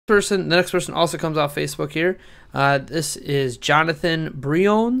The next person also comes off Facebook here. This is Jonathan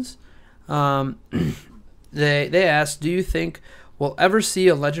Briones. They asked, do you think we'll ever see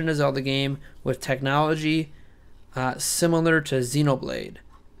a Legend of Zelda game with technology similar to Xenoblade?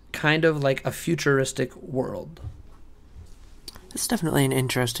 Kind of like a futuristic world. That's definitely an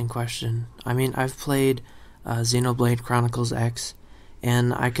interesting question. I mean, I've played Xenoblade Chronicles X,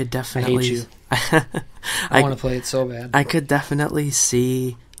 and I could definitely... I hate you. I want to play it so bad. I could definitely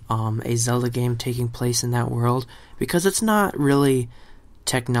see a Zelda game taking place in that world, because it's not really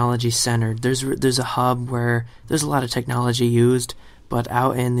technology-centered. There's a hub where there's a lot of technology used, but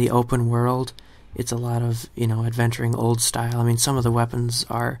out in the open world, it's a lot of, adventuring old style. I mean, some of the weapons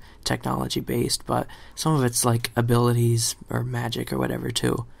are technology-based, but some of it's like abilities or magic or whatever,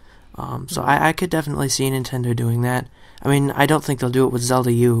 too. So I could definitely see Nintendo doing that. I mean, I don't think they'll do it with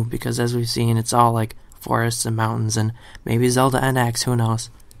Zelda U, because as we've seen, it's all like forests and mountains, and maybe Zelda NX, who knows?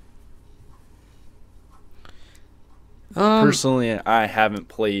 Personally, I haven't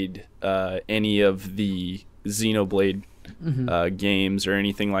played any of the Xenoblade games or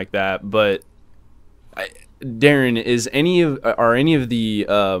anything like that, but Darren, are any of the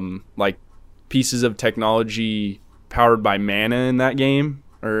like pieces of technology powered by mana in that game,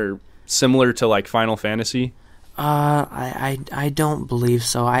 or similar to like Final Fantasy? I don't believe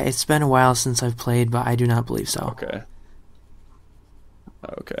so. It's been a while since I've played, but I do not believe so.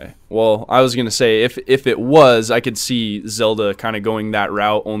 Okay. Well, I was gonna say if it was, I could see Zelda kind of going that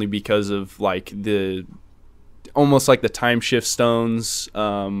route, only because of like almost like the time shift stones,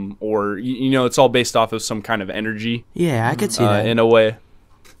 or it's all based off of some kind of energy. Yeah, I could see that in a way.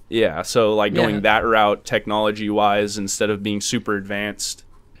 Yeah, so like going that route technology wise instead of being super advanced.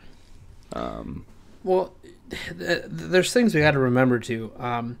 Well, there's things we got to remember too.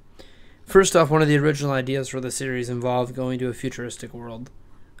 First off, one of the original ideas for the series involved going to a futuristic world.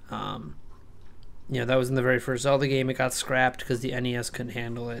 That was in the very first Zelda game. It got scrapped because the NES couldn't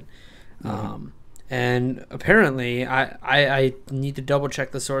handle it. And apparently, I need to double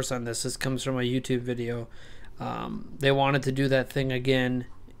check the source on this. This comes from a YouTube video. They wanted to do that thing again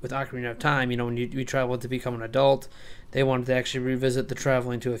with Ocarina of Time. When you travel to become an adult, they wanted to actually revisit the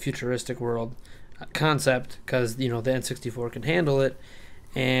traveling to a futuristic world concept, because the N64 can handle it.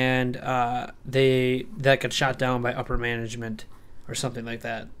 And that got shot down by upper management or something like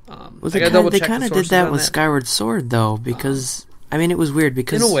that. They kind of did that with Skyward Sword, though, because I mean, it was weird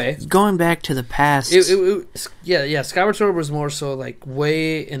because in a way, going back to the past, Skyward Sword was more so like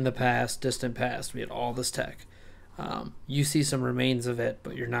way in the past, distant past. We had all this tech. You see some remains of it,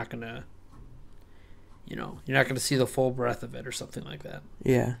 but you're not gonna see the full breadth of it or something like that.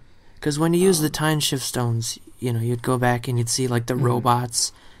 Yeah. Because when you use the time shift stones, you'd go back and you'd see like the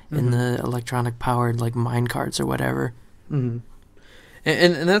robots and the electronic powered like mine carts or whatever. Mm-hmm.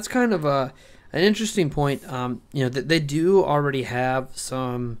 And that's kind of an interesting point. They do already have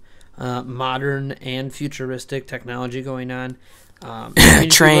some modern and futuristic technology going on.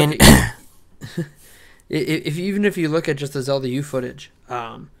 Train. If you look at just the Zelda U footage,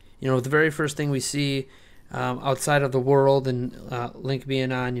 the very first thing we see. Outside of the world and Link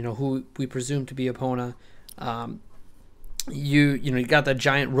being on, who we presume to be Epona, you got that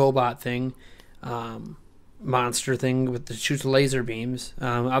giant robot thing, monster thing that shoots laser beams.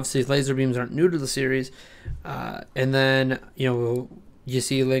 Obviously, laser beams aren't new to the series, and then you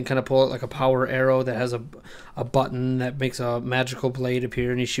see Link kind of pull out like a power arrow that has a button that makes a magical blade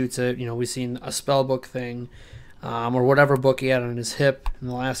appear, and he shoots it. We've seen a spell book thing, or whatever book he had on his hip in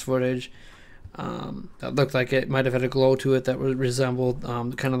the last footage. That looked like it might have had a glow to it that resembled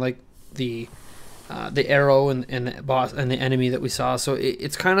kind of like the arrow and the boss and the enemy that we saw. So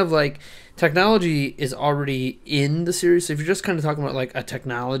it's kind of like technology is already in the series. So if you're just kind of talking about like a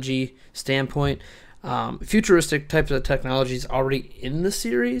technology standpoint, futuristic types of technology is already in the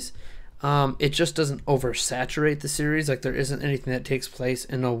series. It just doesn't oversaturate the series. Like there isn't anything that takes place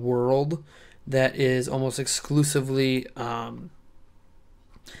in a world that is almost exclusively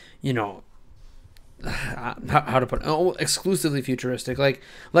how to put it, exclusively futuristic, like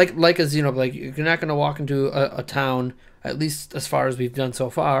a Xenoblade. Like you're not going to walk into a town, at least as far as we've done so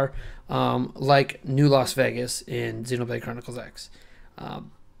far, like New Las Vegas in Xenoblade Chronicles X.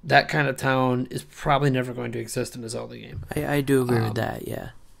 That kind of town is probably never going to exist in a Zelda game. I do agree with that, yeah.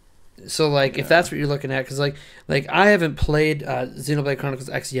 So if that's what you're looking at, because like I haven't played Xenoblade Chronicles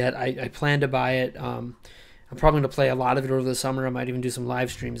X yet. I plan to buy it. I'm probably going to play a lot of it over the summer. I might even do some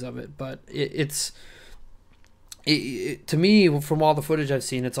live streams of it. But to me, from all the footage I've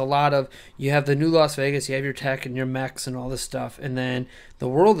seen, it's a lot of, you have the new Las Vegas, you have your tech and your mechs and all this stuff, and then the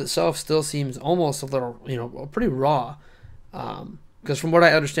world itself still seems almost a little, pretty raw. Because from what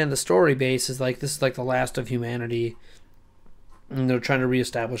I understand, the story base is like this is like the last of humanity, and they're trying to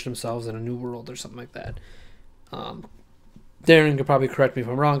reestablish themselves in a new world or something like that. Darren could probably correct me if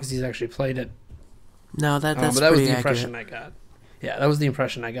I'm wrong because he's actually played it. No, that's but that was the pretty impression accurate. I got. Yeah, that was the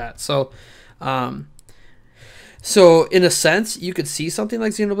impression I got. So in a sense, you could see something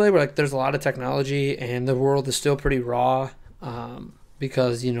like Xenoblade where like there's a lot of technology and the world is still pretty raw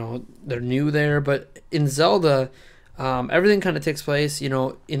because they're new there. But in Zelda, everything kind of takes place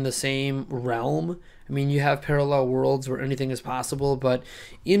in the same realm. I mean, you have parallel worlds where anything is possible, but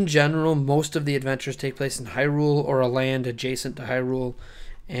in general, most of the adventures take place in Hyrule or a land adjacent to Hyrule,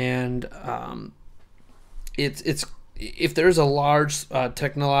 and it's if there's a large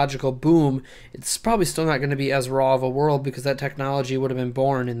technological boom, it's probably still not going to be as raw of a world because that technology would have been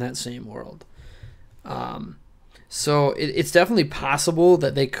born in that same world. So it's definitely possible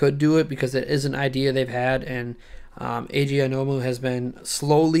that they could do it because it is an idea they've had, and Eiji Aonomu has been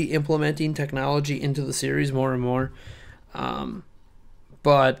slowly implementing technology into the series more and more.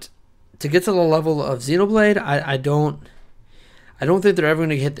 But to get to the level of Xenoblade, I don't think they're ever going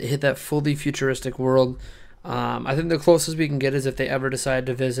to hit that fully futuristic world. I think the closest we can get is if they ever decide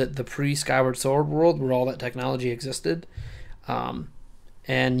to visit the pre-Skyward Sword world where all that technology existed. And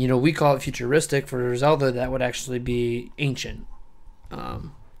we call it futuristic. For Zelda, that would actually be ancient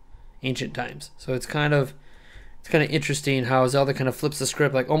times. So it's kind of interesting how Zelda kind of flips the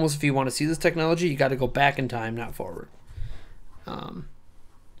script. Like almost if you want to see this technology, you got to go back in time, not forward. Yeah,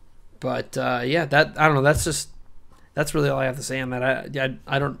 that I don't know. That's really all I have to say on that.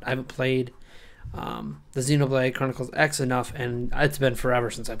 I haven't played the Xenoblade Chronicles X enough, and it's been forever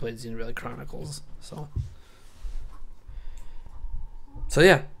since I played Xenoblade Chronicles. So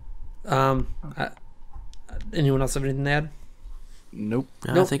yeah. Anyone else have anything to add? Nope.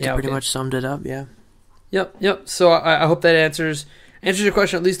 No, I think you pretty much summed it up. Yeah. Yep. So I hope that answers your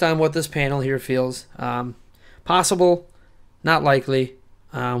question at least on what this panel here feels. Possible, not likely.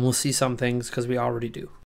 We'll see some things because we already do.